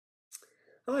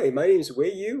Hi, my name is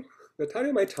Wei Yu. The title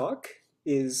of my talk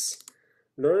is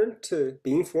Learn to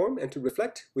Beamform and to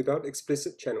Reflect Without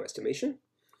Explicit Channel Estimation.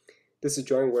 This is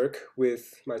joint work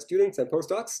with my students and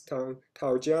postdocs,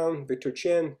 Tao Jiang, Victor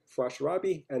Chen, Fuad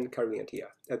Sharabi, and Karin Antia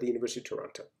at the University of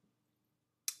Toronto.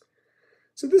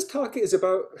 So this talk is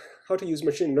about how to use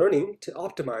machine learning to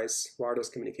optimize wireless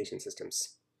communication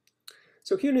systems.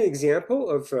 So here's an example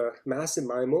of a massive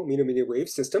MIMO millimeter wave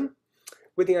system,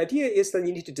 where the idea is that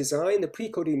you need to design the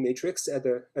pre-coding matrix at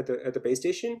the base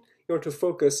station in order to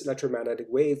focus electromagnetic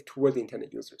wave toward the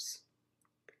intended users.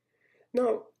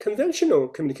 Now, conventional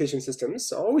communication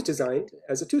systems are always designed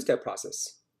as a two-step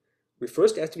process. We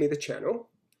first estimate the channel,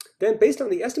 then based on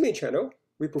the estimated channel,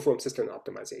 we perform system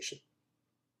optimization.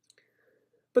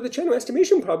 But the channel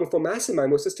estimation problem for massive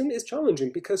MIMO system is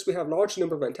challenging because we have large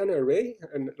number of antenna array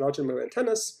and large number of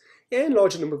antennas and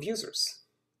large number of users.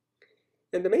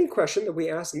 And the main question that we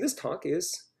ask in this talk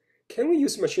is, can we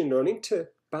use machine learning to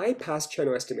bypass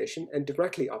channel estimation and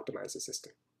directly optimize the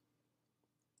system?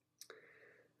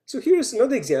 So here's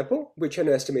another example where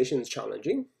channel estimation is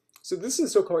challenging. So this is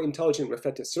a so-called intelligent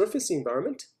reflected surface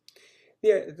environment.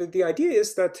 The idea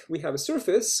is that we have a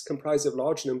surface comprised of a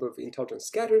large number of intelligent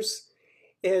scatters,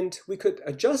 and we could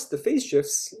adjust the phase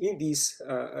shifts in these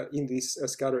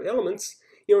scatter elements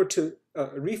in order to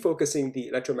refocusing the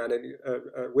electromagnetic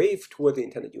wave toward the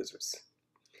intended users.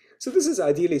 So this is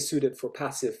ideally suited for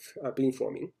passive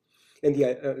beamforming.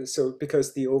 And so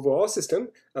because the overall system,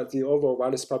 the overall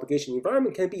wireless propagation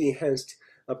environment can be enhanced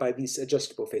by these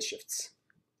adjustable phase shifts.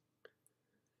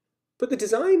 But the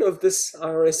design of this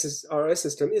RS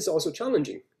system is also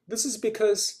challenging. This is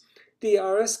because the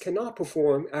RS cannot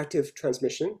perform active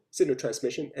transmission, signal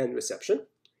transmission, and reception.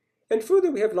 And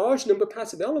further, we have large number of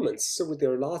passive elements, so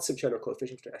there are lots of channel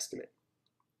coefficients to estimate.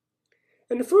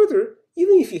 And further,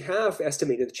 even if you have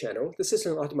estimated the channel, the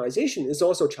system optimization is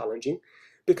also challenging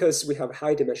because we have a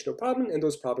high dimensional problem, and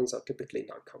those problems are typically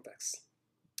non-convex.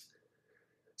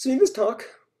 So in this talk,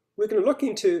 we're going to look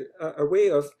into a way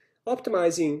of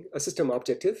optimizing a system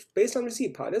objective based on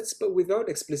receive pilots, but without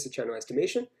explicit channel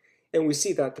estimation. And we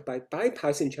see that by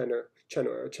bypassing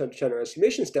channel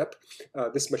estimation step,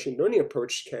 this machine learning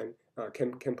approach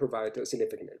can provide a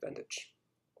significant advantage.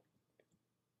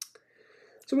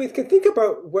 So we can think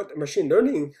about what machine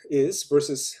learning is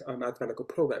versus mathematical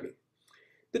programming.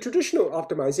 The traditional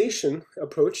optimization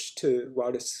approach to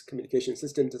wireless communication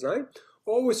system design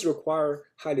always require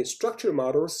highly structured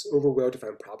models over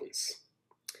well-defined problems.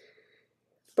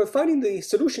 But finding the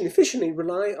solution efficiently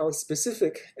rely on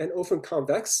specific and often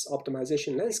convex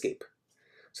optimization landscape.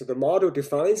 So the model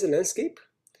defines the landscape,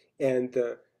 and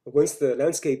once the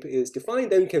landscape is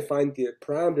defined, then you can find the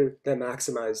parameter that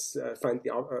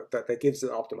that gives the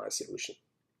optimized solution.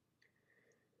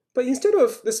 But instead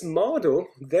of this model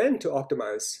then to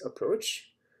optimize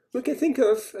approach, we can think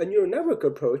of a neural network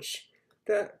approach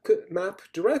that could map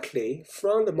directly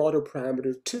from the model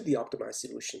parameter to the optimized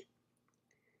solution.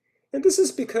 And this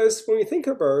is because when we think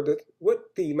about it,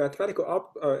 what the mathematical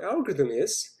algorithm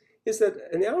is that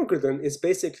an algorithm is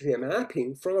basically a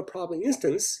mapping from a problem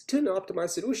instance to an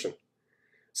optimized solution.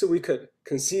 So we could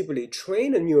conceivably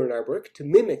train a neural network to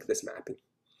mimic this mapping.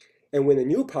 And when a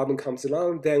new problem comes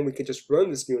along, then we can just run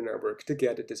this neural network to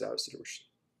get a desired solution.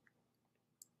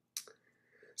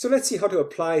 So let's see how to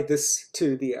apply this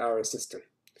to the RS system.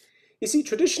 You see,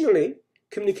 traditionally,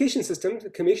 communication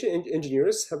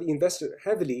engineers have invested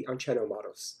heavily on channel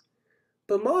models.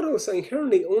 But models are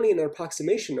inherently only an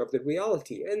approximation of the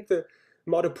reality, and the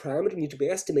model parameter need to be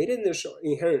estimated, and there's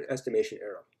inherent estimation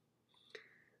error.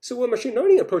 So what machine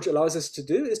learning approach allows us to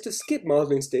do is to skip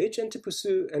modeling stage and to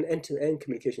pursue an end-to-end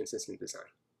communication system design.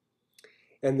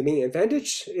 And the main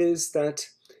advantage is that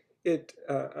it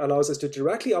allows us to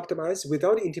directly optimize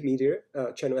without intermediate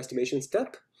channel estimation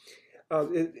step.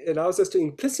 It allows us to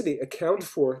implicitly account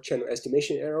for channel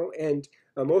estimation error, and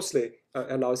mostly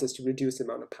allows us to reduce the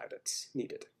amount of pilots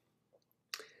needed.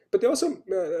 But there are also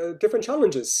different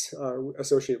challenges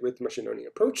associated with the machine learning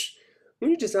approach.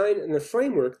 When you design a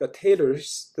framework that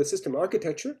tailors the system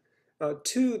architecture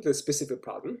to the specific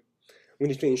problem, we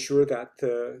need to ensure that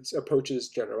the approach is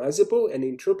generalizable and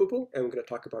interpretable, and we're going to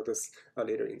talk about this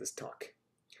later in this talk.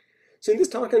 So in this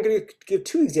talk, I'm going to give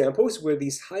two examples where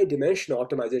these high-dimensional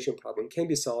optimization problem can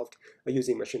be solved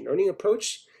using machine learning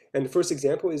approach. And the first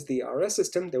example is the RS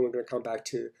system. Then we're going to come back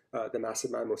to the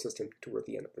massive MIMO system toward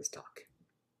the end of this talk.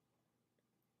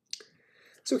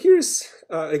 So here's,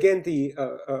 again, the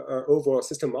overall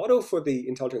system model for the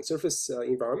intelligent surface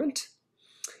environment.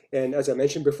 And as I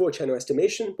mentioned before, channel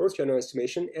estimation, both channel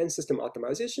estimation and system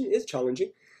optimization is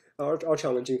challenging, are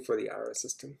challenging for the RS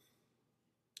system.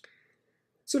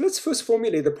 So let's first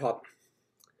formulate the problem.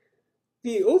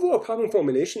 The overall problem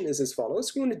formulation is as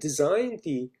follows. We want to design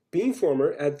the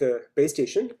beamformer at the base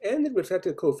station and the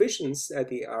reflected coefficients at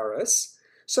the RS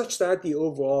such that the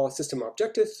overall system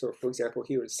objective, so for example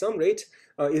here is sum rate,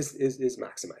 is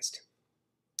maximized.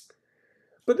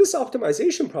 But this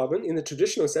optimization problem in the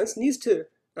traditional sense needs to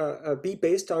be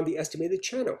based on the estimated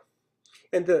channel.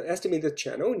 And the estimated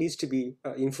channel needs to be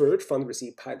inferred from the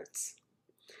received pilots.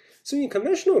 So in a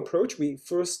conventional approach, we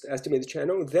first estimate the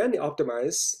channel, then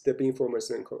optimize the beamformers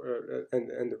and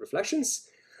the reflections.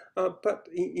 But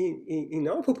in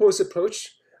our proposed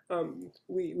approach,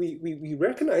 we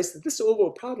recognize that this overall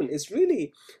problem is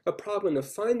really a problem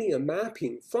of finding a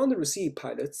mapping from the received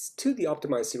pilots to the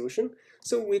optimized solution.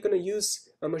 So we're going to use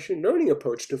a machine learning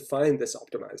approach to find this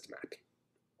optimized mapping.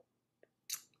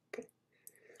 Okay.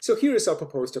 So here is our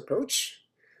proposed approach.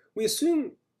 We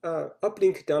assume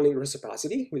uplink downlink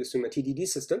reciprocity. We assume a TDD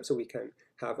system, so we can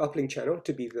have uplink channel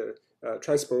to be the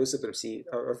transpose of the receive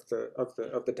of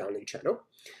the downlink channel.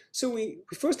 So we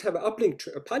first have an uplink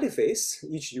pilot phase.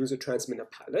 Each user transmit a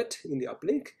pilot in the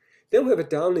uplink. Then we have a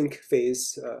downlink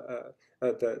phase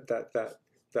that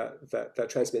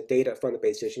transmit data from the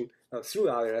base station through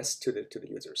IRS to the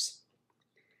users.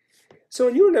 So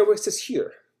a neural network is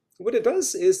here. What it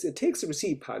does is it takes the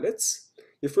received pilots.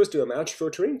 You first do a match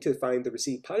filtering to find the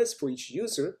received pilots for each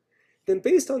user. Then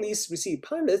based on these received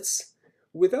pilots,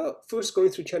 without first going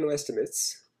through channel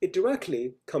estimates, it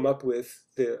directly come up with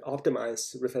the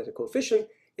optimized reflected coefficient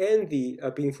and the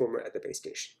beamformer at the base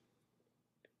station.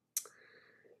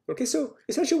 Okay, so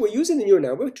essentially we're using the neural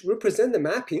network to represent the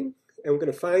mapping, and we're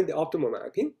going to find the optimal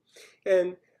mapping.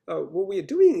 And what we're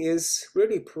doing is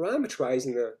really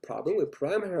parameterizing the problem. We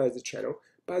parameterize the channel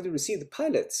by the received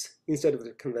pilots instead of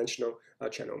the conventional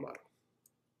channel model.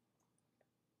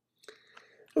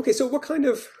 Okay, so what kind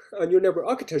of neural network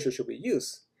architecture should we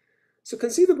use? So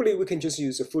conceivably, we can just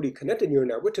use a fully connected neural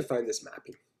network to find this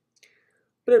mapping.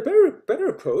 But a better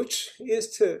approach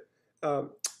is to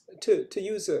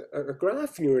use a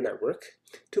graph neural network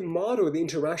to model the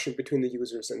interaction between the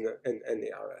users and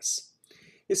the RS.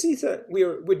 You see that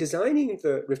we're designing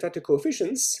the reflected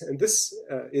coefficients, and this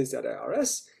is at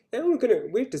RS, and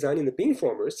we're designing the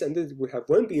beamformers, and then we have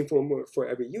one beamformer for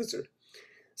every user.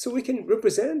 So we can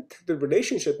represent the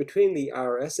relationship between the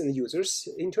RS and the users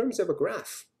in terms of a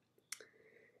graph.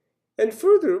 And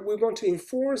further, we want to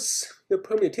enforce the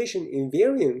permutation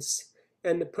invariance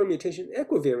and the permutation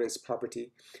equivariance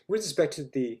property with respect to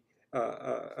the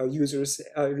users,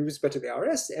 with respect to the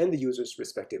RS and the users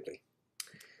respectively.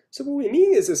 So what we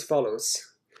mean is as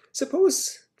follows.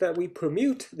 Suppose that we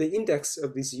permute the index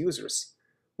of these users.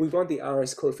 We want the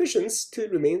RS coefficients to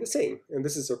remain the same, and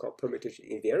this is so-called permutation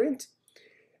invariant.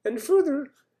 And further,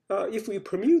 if we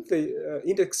permute the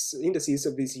indices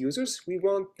of these users, we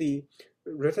want the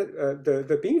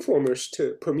beamformers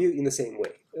to permute in the same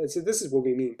way. So this is what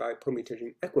we mean by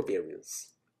permutation equivariance.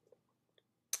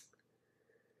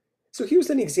 So here's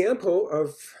an example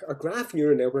of a graph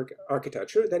neural network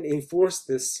architecture that enforces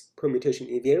this permutation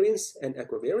invariance and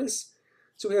equivariance.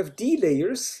 So we have D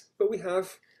layers, but we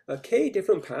have a K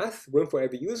different path, one for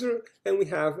every user, and we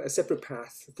have a separate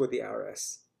path for the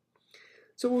RS.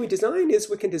 So what we design is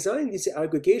we can design these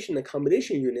aggregation and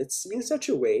combination units in such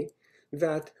a way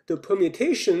that the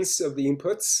permutations of the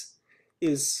inputs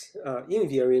is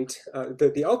invariant,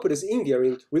 the output is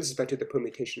invariant with respect to the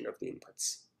permutation of the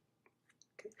inputs.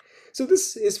 Okay. So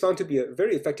this is found to be a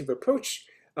very effective approach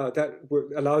that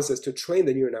allows us to train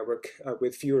the neural network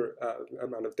with fewer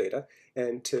amount of data,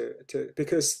 and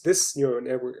because this neural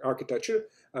network architecture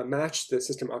match the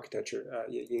system architecture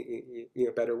in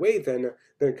a better way than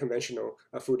conventional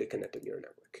fully connected neural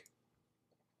network.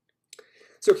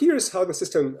 So here's how the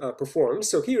system performs.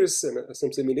 So here's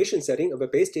some simulation setting of a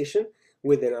base station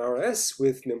with an RS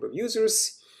with number of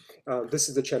users. This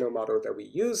is the channel model that we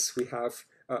use. We have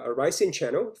a rising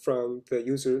channel from the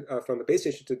user from the base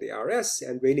station to the RS,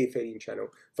 and Rayleigh fading channel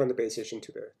from the base station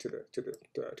to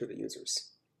the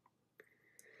users.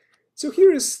 So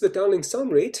here is the downlink sum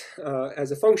rate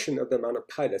as a function of the amount of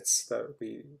pilots that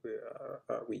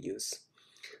we use.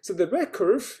 So the red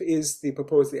curve is the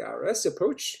proposed RS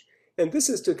approach, and this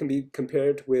is can be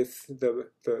compared with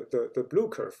the blue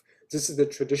curve. This is the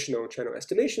traditional channel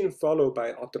estimation followed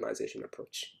by optimization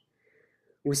approach.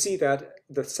 We see that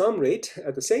the sum rate,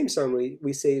 at the same sum rate,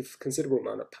 we save considerable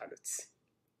amount of pilots.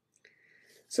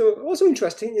 So also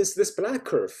interesting is this black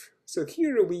curve. So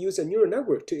here we use a neural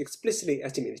network to explicitly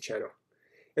estimate the channel.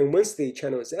 And once the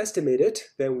channel is estimated,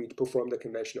 then we perform the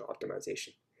conventional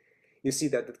optimization. You see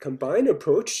that the combined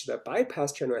approach that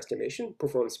bypass channel estimation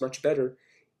performs much better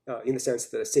in the sense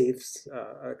that it saves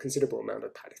a considerable amount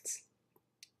of pilots.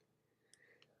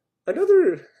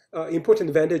 Another important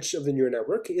advantage of the neural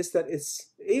network is that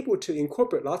it's able to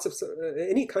incorporate lots of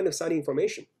any kind of sighting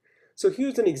information. So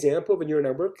here's an example of a neural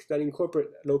network that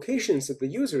incorporates locations of the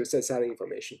users as sighting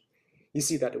information. You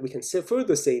see that we can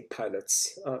further save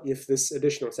pilots if this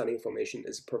additional sighting information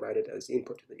is provided as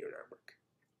input to the neural network.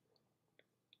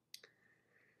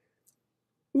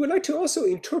 We would like to also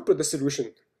interpret the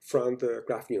solution from the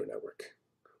graph neural network.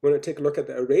 We're going to take a look at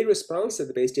the array response at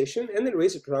the base station and the array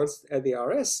response at the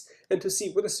RS, and to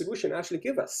see what the solution actually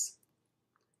gives us.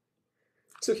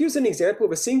 So here's an example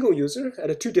of a single user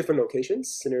at two different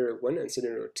locations, scenario 1 and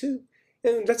scenario 2.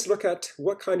 And let's look at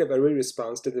what kind of array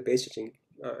response did the base station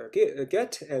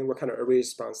get, and what kind of array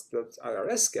response does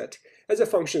IRS get as a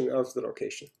function of the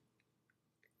location.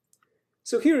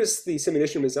 So here is the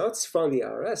simulation results from the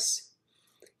IRS,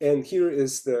 and here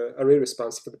is the array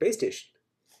response for the base station.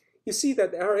 You see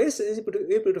that the RS is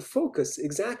able to focus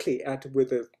exactly at where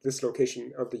this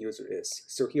location of the user is.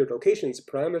 So here location is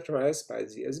parameterized by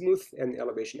the azimuth and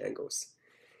elevation angles.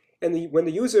 And when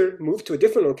the user moves to a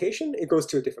different location, it goes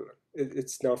to a different,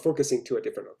 it's now focusing to a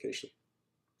different location.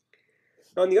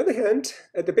 On the other hand,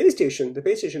 at the base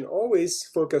station always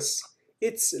focuses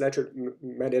its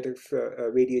electromagnetic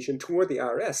radiation toward the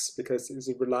RS because it's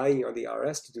relying on the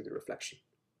RS to do the reflection.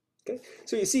 Okay,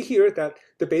 so you see here that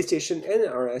the base station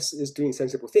and RS is doing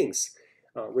sensible things.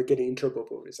 We're getting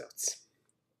interpretable results.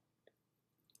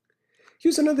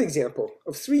 Here's another example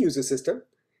of three-user system.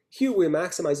 Here we're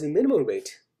maximizing minimum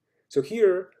rate. So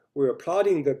here we're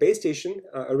plotting the base station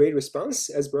array response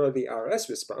as well as the RS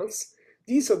response.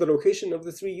 These are the location of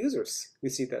the three users. You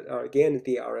see that again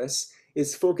the RS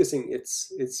is focusing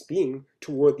its beam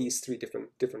toward these three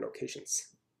different locations.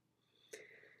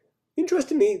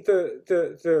 Interestingly,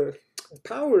 the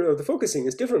power of the focusing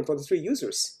is different for the three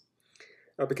users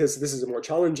because this is a more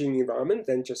challenging environment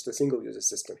than just a single user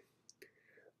system.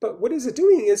 But what is it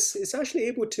doing is it's actually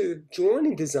able to join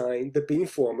and design the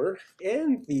beamformer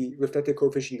and the reflective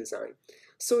coefficient design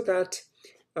so that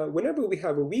whenever we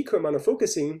have a weaker amount of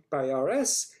focusing by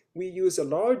RS, we use a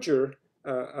larger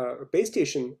base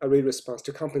station array response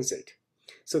to compensate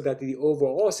so that the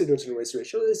overall signal-to-noise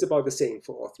ratio is about the same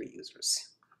for all three users.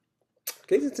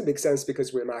 Okay, this makes sense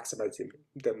because we're maximizing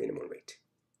the minimum rate.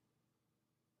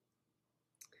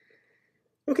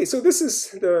 Okay, so this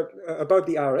is about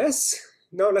the RS.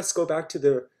 Now let's go back to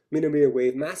the millimeter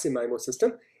wave massive MIMO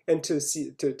system and to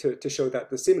show that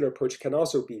the similar approach can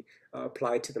also be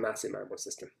applied to the massive MIMO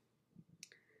system.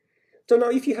 So now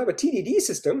if you have a TDD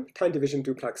system, time division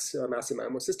duplex massive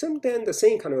MIMO system, then the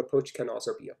same kind of approach can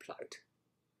also be applied.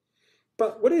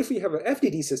 But what if we have an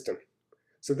FDD system?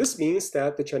 So this means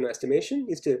that the channel estimation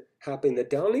needs to happen in the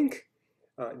downlink,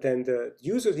 then the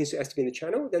user needs to estimate the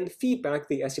channel, then feedback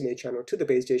the estimated channel to the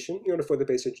base station in order for the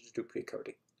base station to do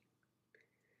pre-coding.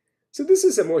 So this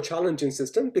is a more challenging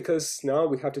system because now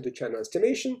we have to do channel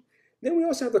estimation. Then we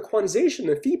also have the quantization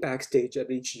and feedback stage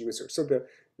at each user. So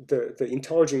the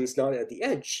intelligence is not at the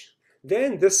edge.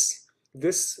 Then this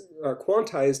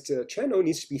quantized channel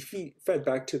needs to be fed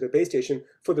back to the base station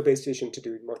for the base station to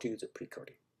do multi-user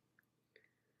pre-coding.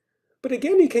 But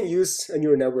again, we can use a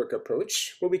neural network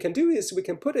approach. What we can do is we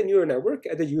can put a neural network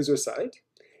at the user side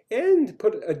and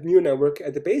put a neural network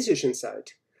at the base station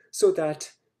side so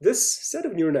that this set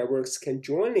of neural networks can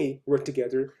jointly work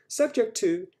together subject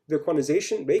to the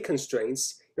quantization rate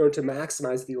constraints in order to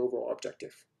maximize the overall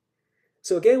objective.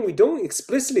 So again, we don't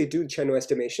explicitly do channel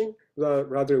estimation,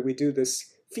 rather we do this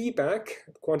feedback,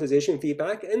 quantization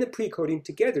feedback, and the pre-coding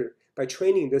together by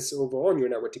training this overall neural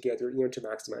network together in order to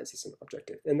maximize this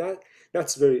objective. And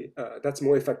that's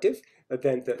more effective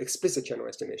than the explicit channel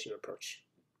estimation approach.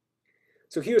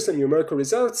 So here's some numerical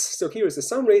results. So here is the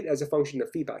sum rate as a function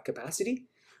of feedback capacity.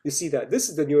 You see that this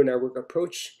is the neural network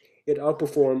approach. It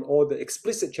outperforms all the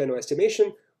explicit channel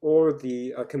estimation or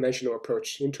the conventional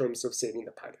approach in terms of saving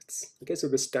the pilots. Okay, so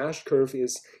this dashed curve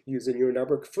is using neural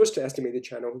network first to estimate the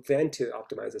channel, then to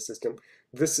optimize the system.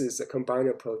 This is a combined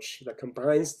approach that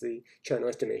combines the channel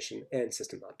estimation and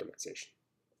system optimization.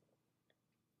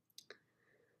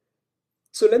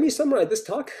 So let me summarize this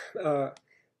talk.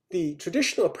 The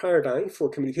traditional paradigm for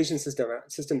communication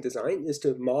system design is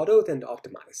to model then to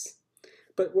optimize.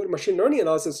 But what machine learning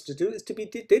allows us to do is to be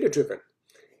data-driven.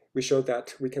 We showed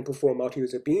that we can perform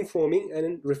multi-user beamforming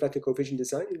and reflective coefficient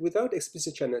design without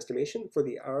explicit channel estimation for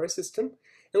the RS system.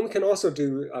 And we can also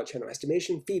do channel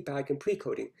estimation, feedback, and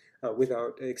pre-coding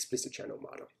without an explicit channel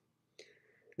model.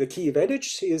 The key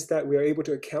advantage is that we are able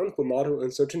to account for model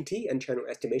uncertainty and channel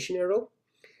estimation error.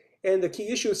 And the key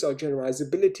issues are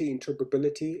generalizability,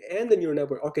 interpretability, and the neural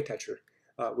network architecture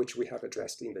which we have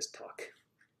addressed in this talk.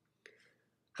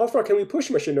 How far can we push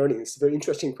machine learning? It's a very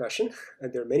interesting question,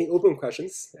 and there are many open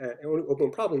questions,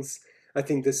 open problems. I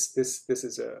think this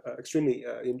is an extremely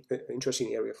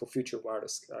interesting area for future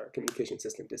wireless communication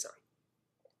system design.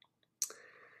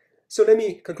 So let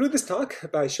me conclude this talk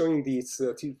by showing these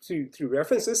two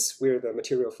references where the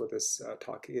material for this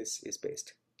talk is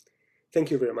based.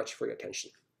 Thank you very much for your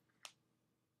attention.